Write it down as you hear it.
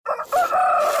Well,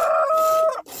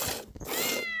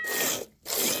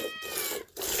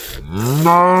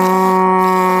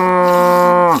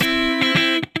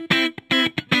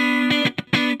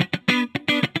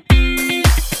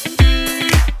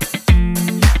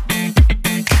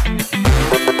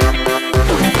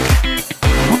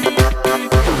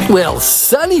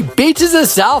 sunny beaches of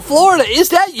South Florida, is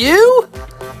that you?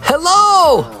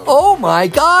 Hello! Oh my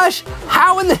gosh,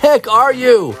 how in the heck are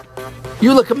you?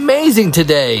 You look amazing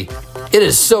today. It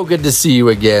is so good to see you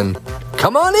again.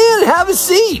 Come on in, have a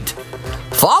seat.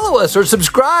 Follow us or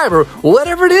subscribe or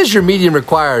whatever it is your medium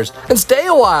requires and stay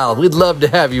a while. We'd love to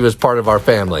have you as part of our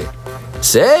family.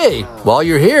 Say, while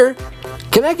you're here,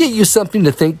 can I get you something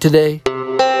to think today?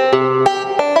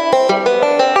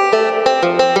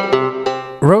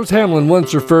 Rose Hamlin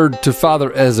once referred to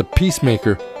Father as a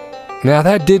peacemaker. Now,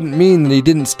 that didn't mean that he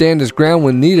didn't stand his ground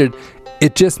when needed.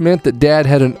 It just meant that Dad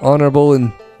had an honorable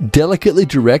and delicately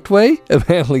direct way of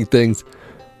handling things.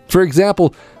 For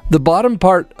example, the bottom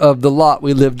part of the lot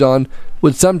we lived on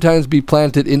would sometimes be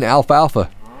planted in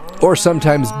alfalfa, or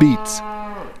sometimes beets.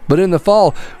 But in the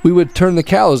fall, we would turn the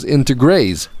cows into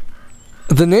graze.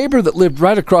 The neighbor that lived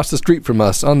right across the street from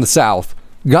us on the south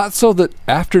got so that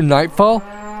after nightfall,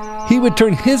 he would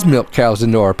turn his milk cows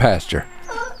into our pasture.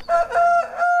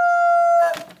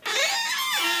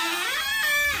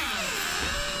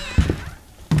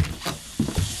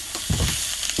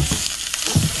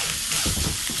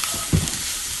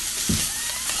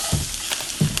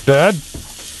 Dad,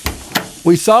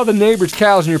 we saw the neighbor's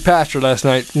cows in your pasture last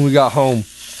night when we got home.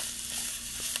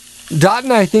 Dot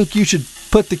and I think you should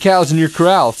put the cows in your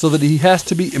corral so that he has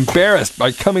to be embarrassed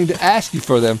by coming to ask you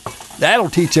for them. That'll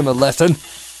teach him a lesson.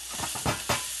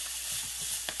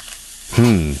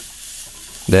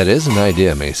 That is an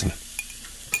idea, Mason.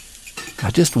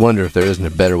 I just wonder if there isn't a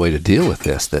better way to deal with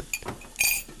this that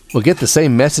will get the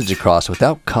same message across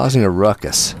without causing a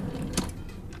ruckus.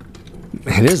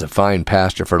 It is a fine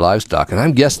pasture for livestock, and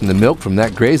I'm guessing the milk from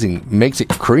that grazing makes it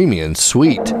creamy and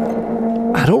sweet.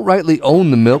 I don't rightly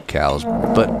own the milk cows,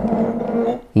 but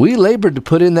we labored to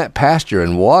put in that pasture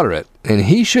and water it, and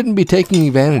he shouldn't be taking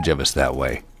advantage of us that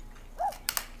way.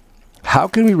 How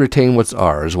can we retain what's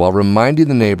ours while reminding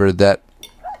the neighbor that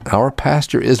our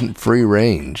pasture isn't free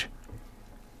range?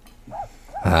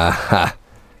 Aha.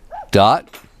 Dot,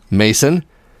 Mason,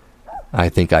 I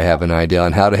think I have an idea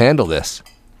on how to handle this.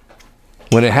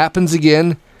 When it happens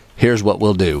again, here's what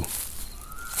we'll do.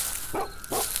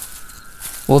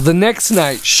 Well, the next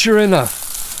night, sure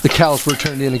enough, the cows were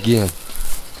turned in again.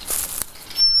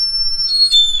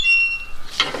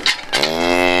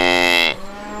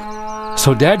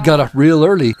 So Dad got up real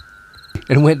early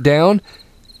and went down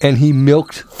and he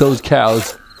milked those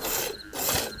cows.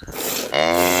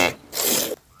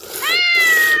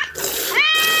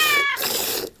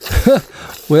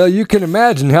 Well, you can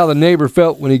imagine how the neighbor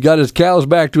felt when he got his cows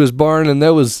back to his barn and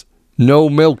there was no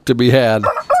milk to be had.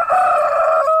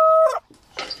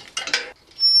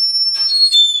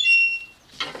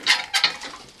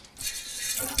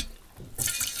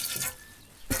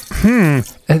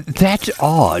 That's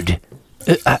odd.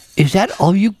 Is that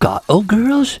all you got, oh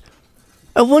girls?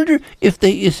 I wonder if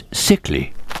they is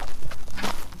sickly.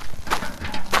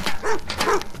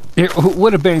 It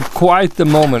would have been quite the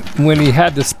moment when he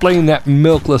had to explain that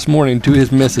milkless morning to his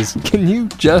missus. Can you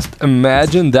just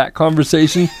imagine that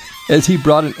conversation as he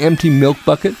brought an empty milk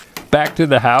bucket back to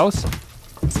the house?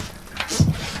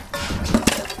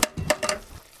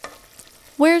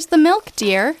 Where's the milk,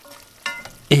 dear?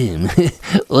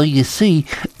 Well, you see,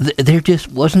 there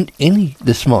just wasn't any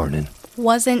this morning.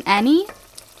 Wasn't any?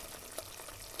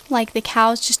 Like the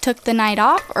cows just took the night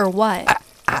off, or what?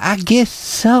 I guess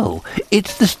so.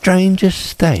 It's the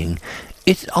strangest thing.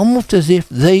 It's almost as if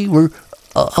they were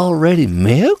already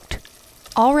milked.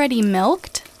 Already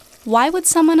milked? Why would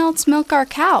someone else milk our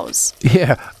cows?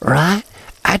 Yeah, right?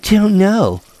 I don't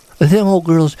know. Them old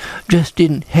girls just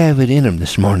didn't have it in them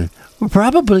this morning.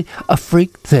 Probably a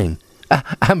freak thing.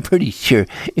 I'm pretty sure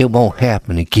it won't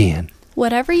happen again.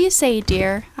 Whatever you say,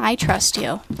 dear, I trust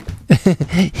you.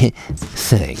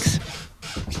 Thanks.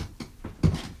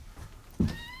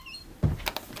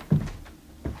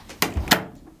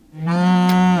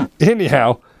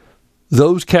 Anyhow,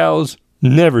 those cows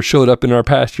never showed up in our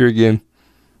pasture again.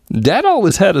 Dad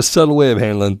always had a subtle way of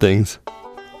handling things.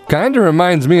 Kinda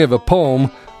reminds me of a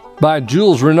poem by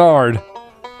Jules Renard.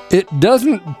 It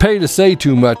doesn't pay to say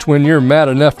too much when you're mad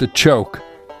enough to choke.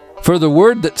 For the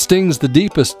word that stings the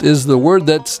deepest is the word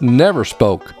that's never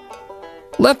spoke.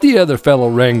 Let the other fellow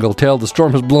wrangle till the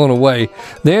storm has blown away.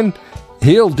 Then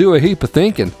he'll do a heap of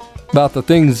thinking about the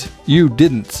things you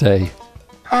didn't say.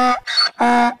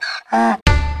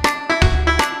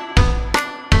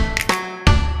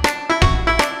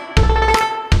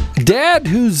 Dad,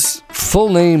 whose full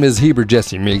name is Heber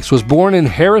Jesse Meeks, was born in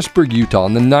Harrisburg, Utah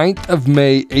on the 9th of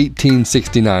May,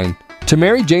 1869, to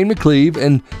Mary Jane McCleve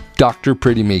and Dr.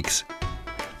 Pretty Meeks.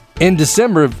 In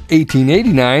December of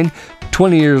 1889,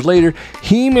 20 years later,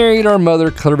 he married our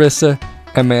mother, Clarissa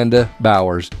Amanda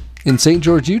Bowers, in St.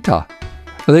 George, Utah.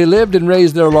 They lived and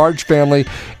raised their large family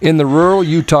in the rural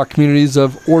Utah communities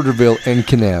of Orderville and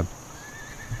Kanab.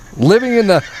 Living in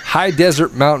the high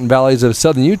desert mountain valleys of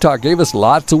southern Utah gave us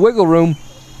lots of wiggle room.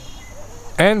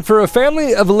 And for a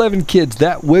family of 11 kids,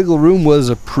 that wiggle room was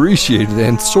appreciated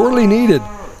and sorely needed.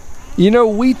 You know,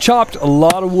 we chopped a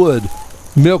lot of wood,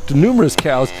 milked numerous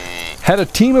cows, had a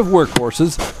team of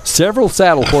workhorses, several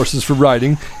saddle horses for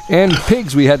riding, and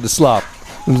pigs we had to slop.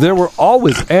 There were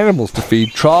always animals to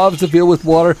feed, troughs to fill with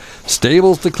water,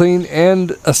 stables to clean,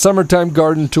 and a summertime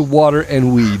garden to water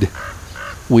and weed.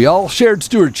 We all shared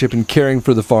stewardship in caring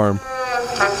for the farm.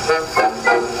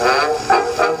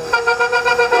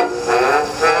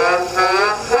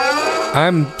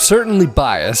 I'm certainly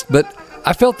biased, but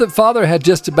I felt that Father had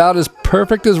just about as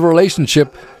perfect a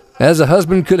relationship as a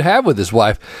husband could have with his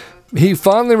wife. He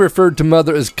fondly referred to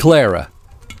Mother as Clara.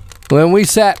 When we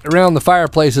sat around the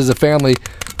fireplace as a family,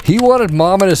 he wanted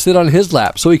Mama to sit on his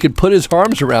lap so he could put his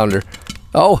arms around her.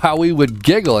 Oh, how we would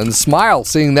giggle and smile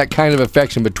seeing that kind of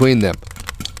affection between them.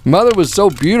 Mother was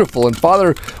so beautiful and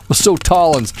Father was so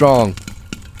tall and strong.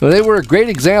 They were a great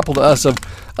example to us of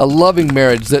a loving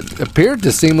marriage that appeared to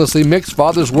seamlessly mix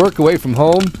Father's work away from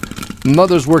home,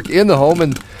 Mother's work in the home,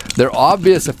 and their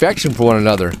obvious affection for one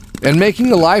another, and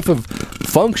making a life of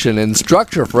function and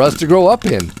structure for us to grow up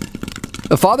in.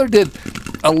 The Father did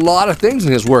a lot of things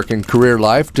in his work and career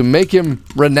life to make him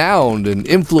renowned and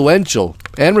influential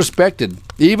and respected,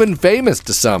 even famous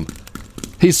to some.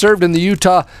 He served in the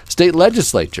Utah State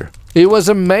Legislature. He was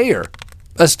a mayor,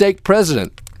 a stake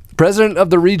president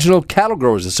of the Regional Cattle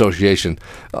Growers Association,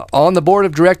 on the board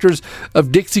of directors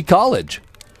of Dixie College,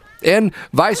 and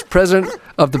vice president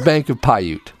of the Bank of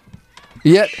Paiute.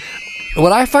 Yet,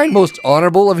 what I find most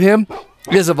honorable of him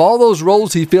is of all those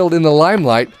roles he filled in the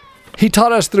limelight, he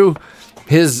taught us through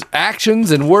his actions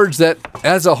and words that,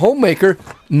 as a homemaker,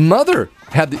 Mother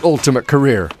had the ultimate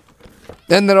career,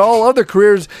 and that all other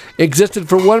careers existed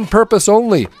for one purpose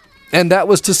only, and that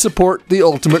was to support the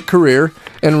ultimate career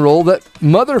and role that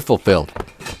Mother fulfilled.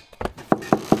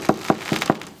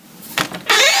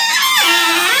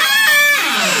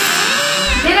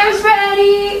 Dinner's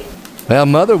ready! Well,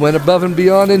 Mother went above and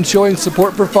beyond in showing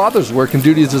support for Father's work and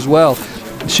duties as well.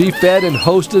 She fed and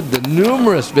hosted the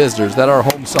numerous visitors that our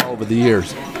home saw over the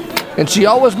years, and she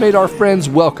always made our friends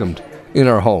welcomed in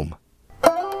our home.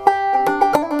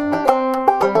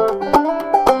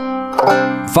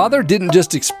 Father didn't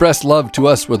just express love to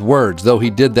us with words, though he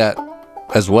did that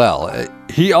as well.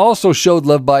 He also showed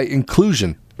love by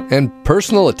inclusion and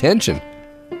personal attention.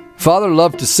 Father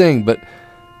loved to sing, but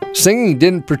singing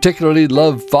didn't particularly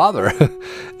love Father.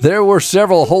 There were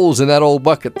several holes in that old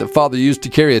bucket that Father used to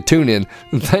carry a tune in,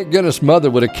 and thank goodness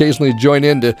Mother would occasionally join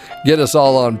in to get us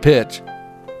all on pitch.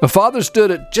 Father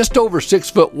stood at just over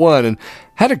 6'1" and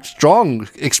had a strong,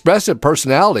 expressive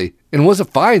personality and was a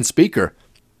fine speaker.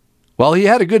 While he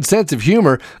had a good sense of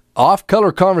humor,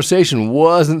 off-color conversation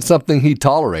wasn't something he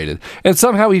tolerated, and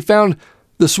somehow he found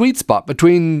the sweet spot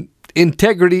between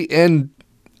integrity and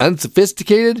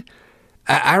unsophisticated.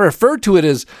 I refer to it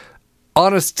as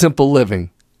honest, simple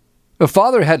living.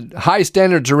 Father had high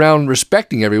standards around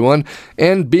respecting everyone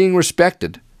and being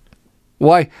respected.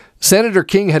 Why, Senator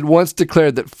King had once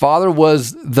declared that Father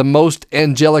was the most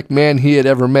angelic man he had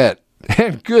ever met.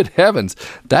 And good heavens,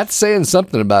 that's saying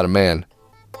something about a man.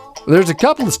 There's a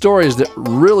couple of stories that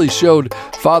really showed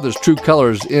Father's true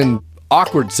colors in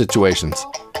awkward situations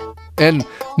and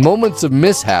moments of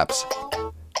mishaps.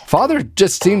 Father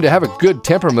just seemed to have a good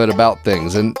temperament about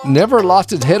things and never lost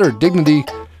his head or dignity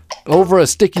over a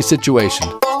sticky situation.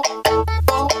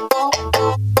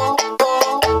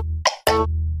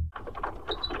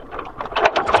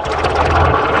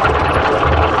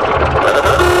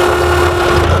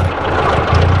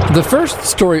 The first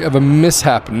story of a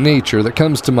mishap nature that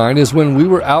comes to mind is when we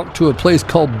were out to a place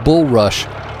called Bull Rush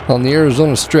on the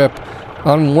Arizona Strip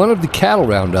on one of the cattle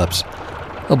roundups.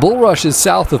 A bull rush is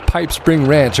south of Pipe Spring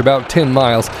Ranch, about 10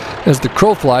 miles, as the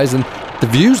crow flies, and the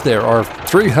views there are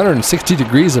 360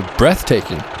 degrees of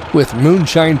breathtaking, with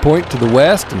Moonshine Point to the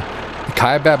west and the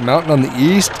Kaibab Mountain on the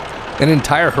east, an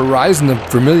entire horizon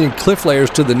of Vermilion cliff layers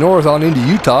to the north on into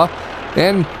Utah,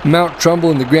 and Mount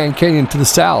Trumbull and the Grand Canyon to the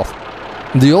south.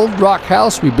 The old rock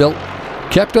house we built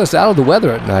kept us out of the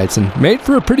weather at nights and made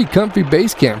for a pretty comfy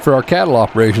base camp for our cattle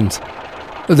operations.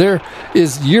 There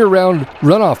is year-round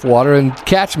runoff water and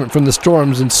catchment from the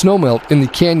storms and snowmelt in the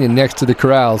canyon next to the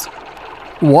corrals.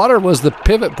 Water was the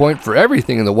pivot point for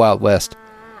everything in the Wild West.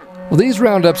 Well, these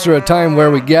roundups are a time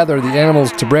where we gather the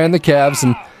animals to brand the calves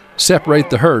and separate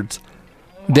the herds.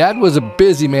 Dad was a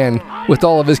busy man with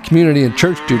all of his community and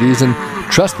church duties and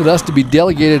trusted us to be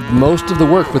delegated most of the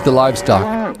work with the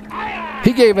livestock.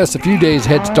 He gave us a few days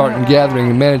head start in gathering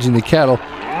and managing the cattle,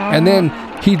 and then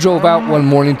he drove out one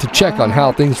morning to check on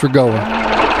how things were going.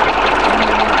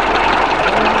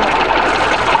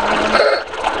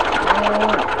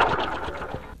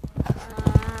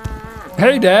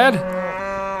 Hey,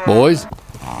 Dad. Boys,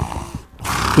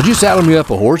 would you saddle me up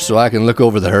a horse so I can look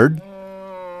over the herd?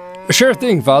 Sure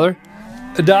thing, Father.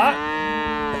 Dot,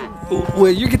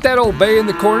 will you get that old bay in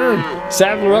the corner and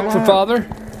saddle her up for Father?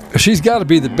 She's got to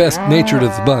be the best natured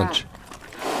of the bunch.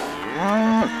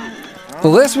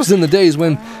 Well, this was in the days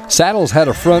when saddles had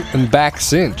a front and back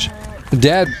cinch.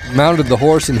 Dad mounted the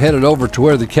horse and headed over to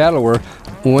where the cattle were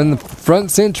when the front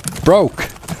cinch broke.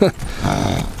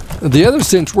 The other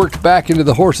cinch worked back into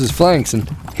the horse's flanks, and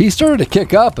he started to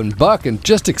kick up and buck and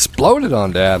just exploded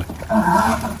on Dad.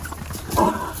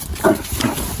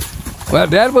 Well,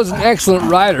 Dad was an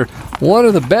excellent rider, one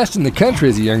of the best in the country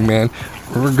as a young man,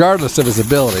 regardless of his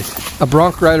ability. A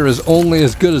bronc rider is only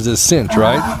as good as his cinch,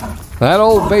 right? That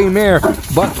old bay mare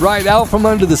bucked right out from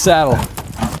under the saddle.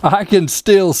 I can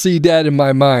still see Dad in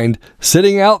my mind,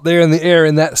 sitting out there in the air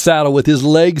in that saddle with his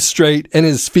legs straight and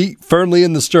his feet firmly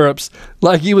in the stirrups,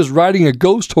 like he was riding a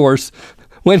ghost horse.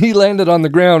 When he landed on the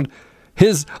ground,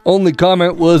 his only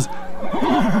comment was,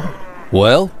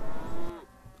 "Well,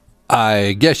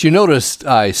 I guess you noticed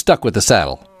I stuck with the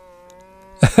saddle."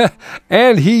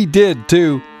 And he did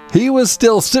too. He was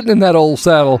still sitting in that old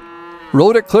saddle.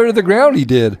 Rode it clear to the ground, he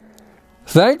did.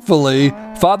 Thankfully,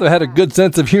 Father had a good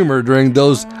sense of humor during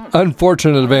those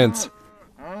unfortunate events.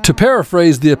 To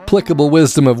paraphrase the applicable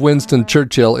wisdom of Winston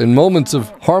Churchill in moments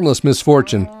of harmless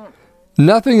misfortune,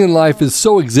 nothing in life is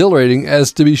so exhilarating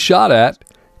as to be shot at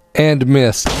and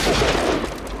missed.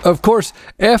 Of course,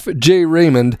 F.J.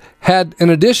 Raymond had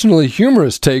an additionally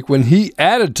humorous take when he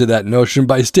added to that notion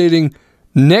by stating,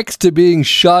 "Next to being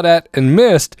shot at and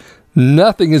missed,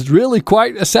 nothing is really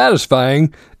quite as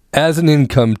satisfying as an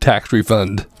income tax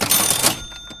refund."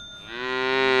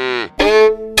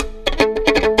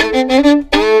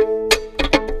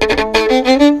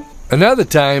 Another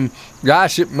time,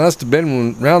 gosh, it must have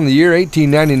been around the year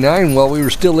 1899 while we were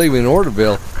still living in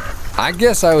Orderville. I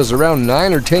guess I was around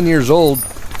 9 or 10 years old.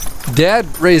 Dad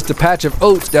raised a patch of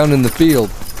oats down in the field.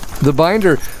 The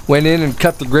binder went in and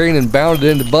cut the grain and bound it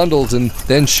into bundles and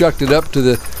then shucked it up to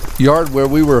the yard where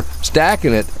we were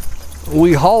stacking it.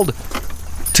 We hauled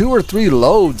 2 or 3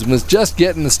 loads and was just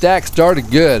getting the stack started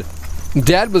good.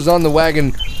 Dad was on the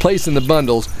wagon placing the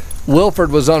bundles.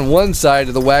 Wilford was on one side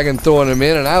of the wagon throwing them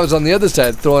in, and I was on the other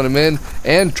side throwing them in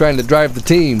and trying to drive the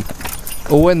team.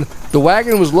 When the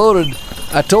wagon was loaded,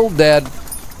 I told Dad,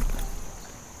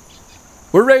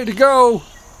 "We're ready to go.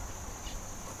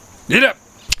 Get up."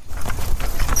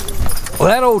 Well,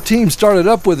 that old team started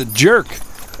up with a jerk,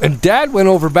 and Dad went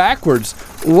over backwards.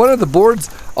 One of the boards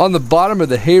on the bottom of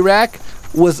the hay rack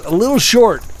was a little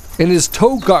short, and his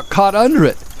toe got caught under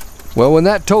it. Well, when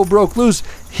that toe broke loose,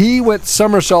 he went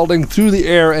somersaulting through the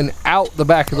air and out the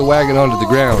back of the wagon onto the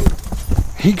ground.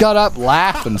 He got up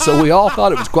laughing, so we all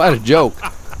thought it was quite a joke.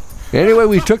 Anyway,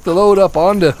 we took the load up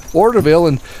onto Orderville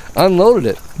and unloaded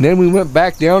it. And then we went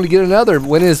back down to get another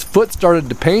when his foot started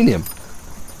to pain him.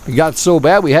 It got so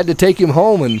bad we had to take him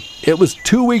home, and it was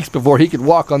 2 weeks before he could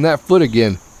walk on that foot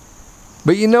again.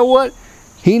 But you know what?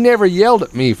 He never yelled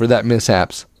at me for that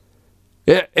mishaps.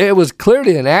 It was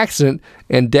clearly an accident,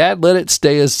 and Dad let it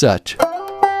stay as such.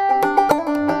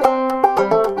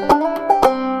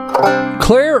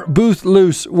 Claire Booth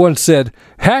Luce once said,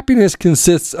 "Happiness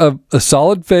consists of a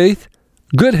solid faith,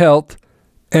 good health,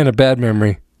 and a bad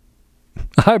memory."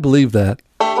 I believe that.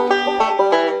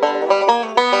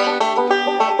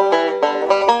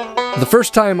 The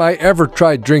first time I ever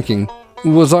tried drinking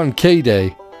was on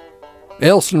K-Day.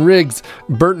 Elson Riggs,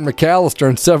 Burton McAllister,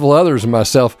 and several others and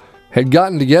myself had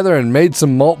gotten together and made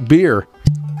some malt beer.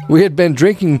 We had been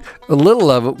drinking a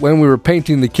little of it when we were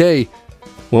painting the K.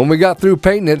 When we got through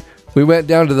painting it, we went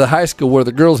down to the high school where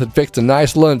the girls had fixed a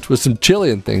nice lunch with some chili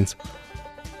and things.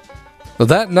 Well,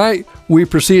 that night, we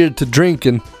proceeded to drink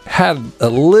and had a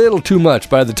little too much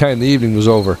by the time the evening was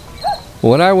over.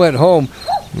 When I went home,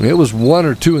 it was 1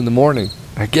 or 2 in the morning.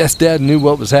 I guess Dad knew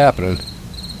what was happening.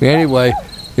 Anyway,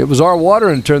 it was our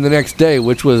watering turn the next day,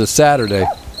 which was a Saturday.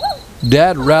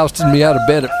 Dad rousted me out of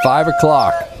bed at 5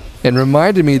 o'clock and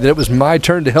reminded me that it was my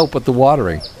turn to help with the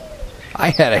watering. I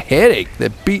had a headache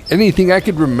that beat anything I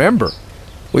could remember.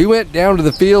 We went down to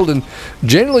the field, and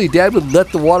generally Dad would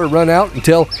let the water run out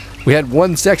until we had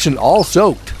one section all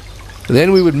soaked.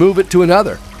 Then we would move it to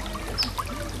another.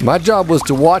 My job was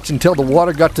to watch until the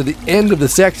water got to the end of the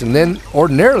section. Then,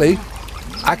 ordinarily,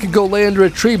 I could go lay under a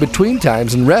tree between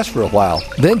times and rest for a while,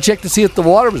 then check to see if the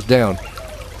water was down.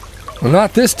 Well,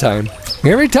 not this time.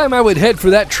 Every time I would head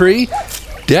for that tree,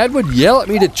 Dad would yell at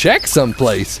me to check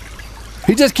someplace.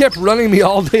 He just kept running me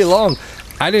all day long.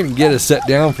 I didn't get to sit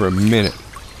down for a minute.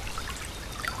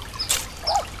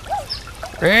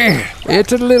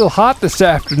 It's a little hot this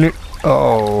afternoon.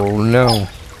 Oh, no.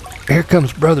 Here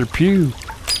comes Brother Pugh.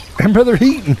 And Brother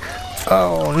Heaton.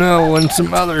 Oh, no, and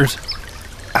some others.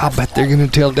 I'll bet they're going to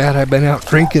tell Dad I've been out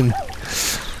drinking.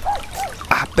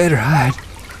 I better hide.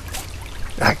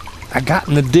 I got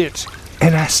in the ditch,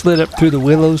 and I slid up through the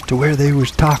willows to where they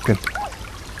was talking.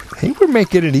 They were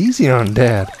making it easy on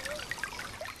Dad.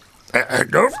 I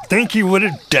don't think he would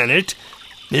have done it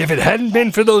if it hadn't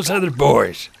been for those other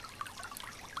boys.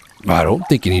 I don't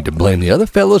think you need to blame the other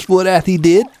fellows for what Athy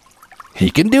did. He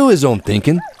can do his own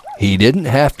thinking. He didn't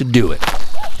have to do it.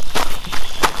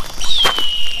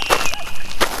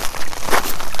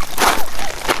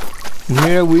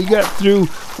 Yeah, we got through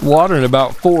watering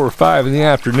about 4 or 5 in the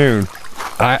afternoon.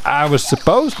 I was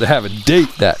supposed to have a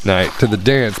date that night to the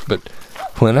dance, but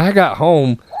when I got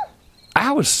home,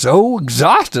 I was so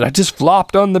exhausted I just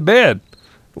flopped on the bed,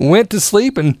 went to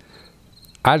sleep, and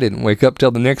I didn't wake up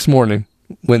till the next morning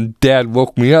when Dad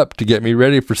woke me up to get me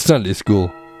ready for Sunday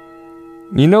school.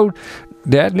 You know,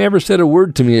 Dad never said a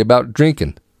word to me about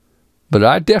drinking, but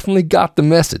I definitely got the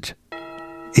message.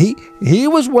 He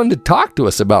was one to talk to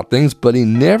us about things, but he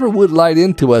never would light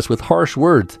into us with harsh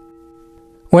words.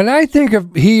 When I think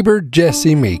of Heber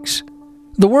Jesse Meeks,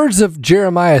 the words of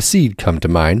Jeremiah Seed come to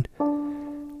mind.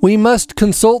 We must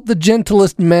consult the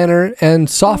gentlest manner and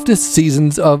softest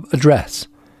seasons of address.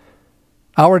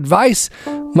 Our advice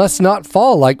must not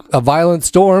fall like a violent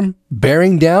storm,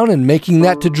 bearing down and making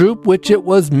that to droop which it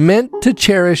was meant to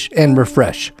cherish and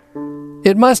refresh.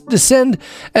 It must descend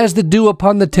as the dew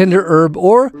upon the tender herb,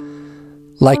 or,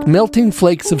 like melting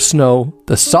flakes of snow,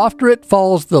 the softer it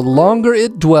falls, the longer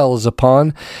it dwells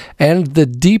upon, and the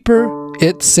deeper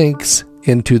it sinks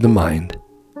into the mind.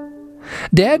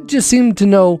 Dad just seemed to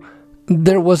know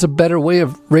there was a better way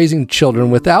of raising children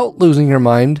without losing your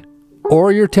mind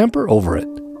or your temper over it.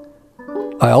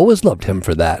 I always loved him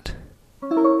for that.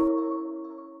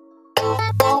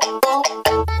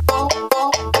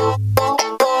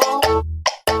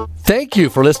 Thank you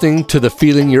for listening to the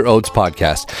Feeling Your Oats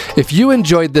podcast. If you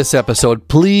enjoyed this episode,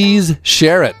 please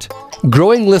share it.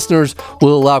 Growing listeners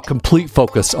will allow complete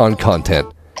focus on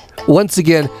content. Once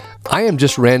again, I am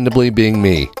just randomly being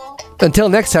me. Until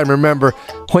next time, remember,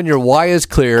 when your why is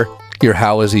clear, your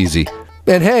how is easy.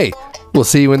 And hey, we'll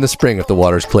see you in the spring if the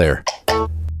water's clear.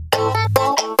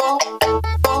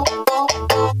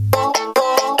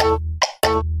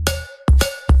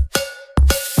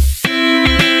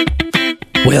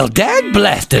 Well, dad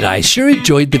blasted, I sure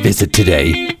enjoyed the visit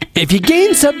today. If you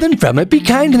gained something from it, be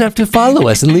kind enough to follow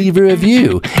us and leave a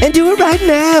review. And do it right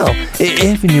now.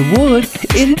 If you would,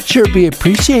 it'd sure be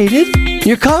appreciated.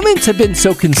 Your comments have been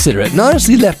so considerate and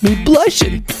honestly left me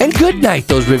blushing. And good night,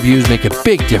 those reviews make a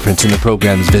big difference in the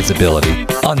program's visibility.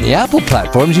 On the Apple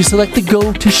platforms, you select the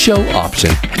Go to Show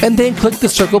option, and then click the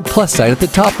circle plus sign at the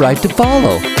top right to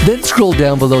follow. Then scroll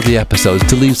down below the episodes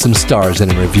to leave some stars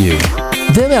and a review.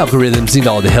 Them algorithms need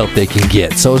all the help they can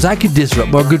get, so as I could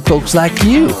disrupt more good folks like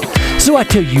you. So I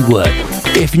tell you what,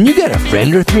 if you got a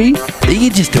friend or three that you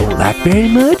just don't like very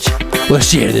much, well,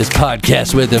 share this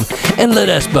podcast with them and let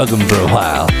us bug them for a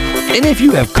while. And if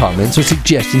you have comments or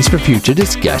suggestions for future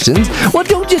discussions, well,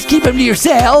 don't just keep them to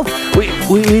yourself.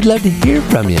 We'd love to hear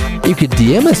from you. You could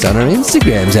DM us on our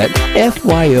Instagrams at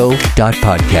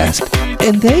fyo.podcast.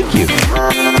 And thank you.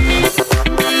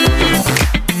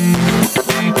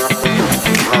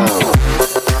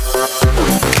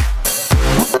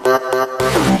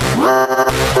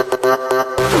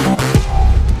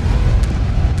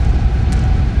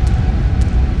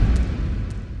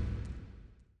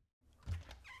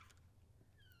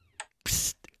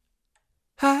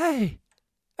 Hi,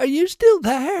 are you still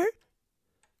there?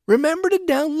 Remember to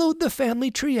download the Family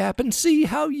Tree app and see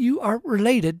how you are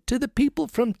related to the people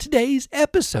from today's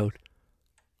episode.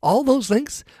 All those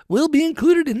links will be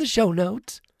included in the show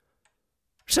notes.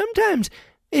 Sometimes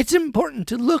it's important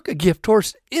to look a gift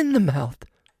horse in the mouth.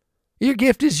 Your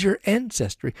gift is your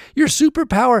ancestry. Your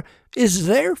superpower is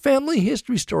their family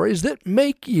history stories that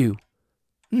make you.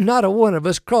 Not a one of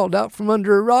us crawled out from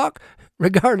under a rock,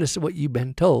 regardless of what you've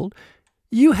been told.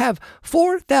 You have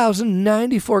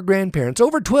 4,094 grandparents,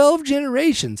 over 12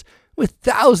 generations, with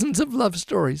thousands of love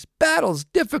stories, battles,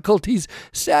 difficulties,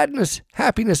 sadness,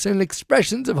 happiness, and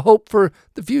expressions of hope for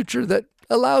the future that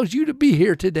allows you to be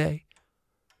here today.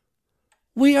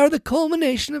 We are the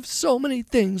culmination of so many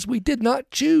things we did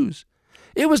not choose.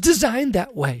 It was designed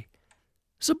that way.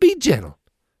 So be gentle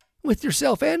with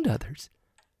yourself and others.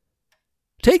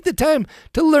 Take the time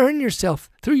to learn yourself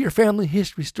through your family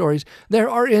history stories. There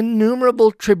are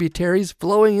innumerable tributaries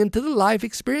flowing into the life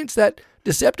experience that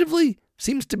deceptively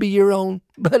seems to be your own,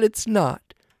 but it's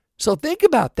not. So think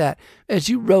about that as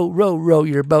you row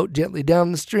your boat gently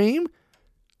down the stream.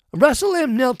 Russell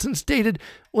M. Nelson stated,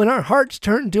 when our hearts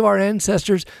turn to our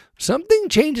ancestors, something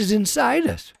changes inside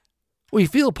us. We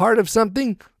feel part of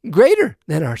something greater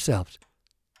than ourselves.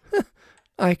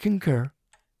 I concur.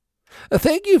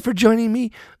 Thank you for joining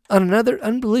me on another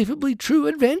unbelievably true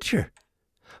adventure.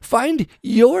 Find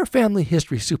your family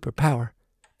history superpower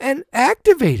and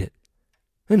activate it.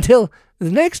 Until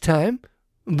the next time,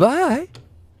 bye.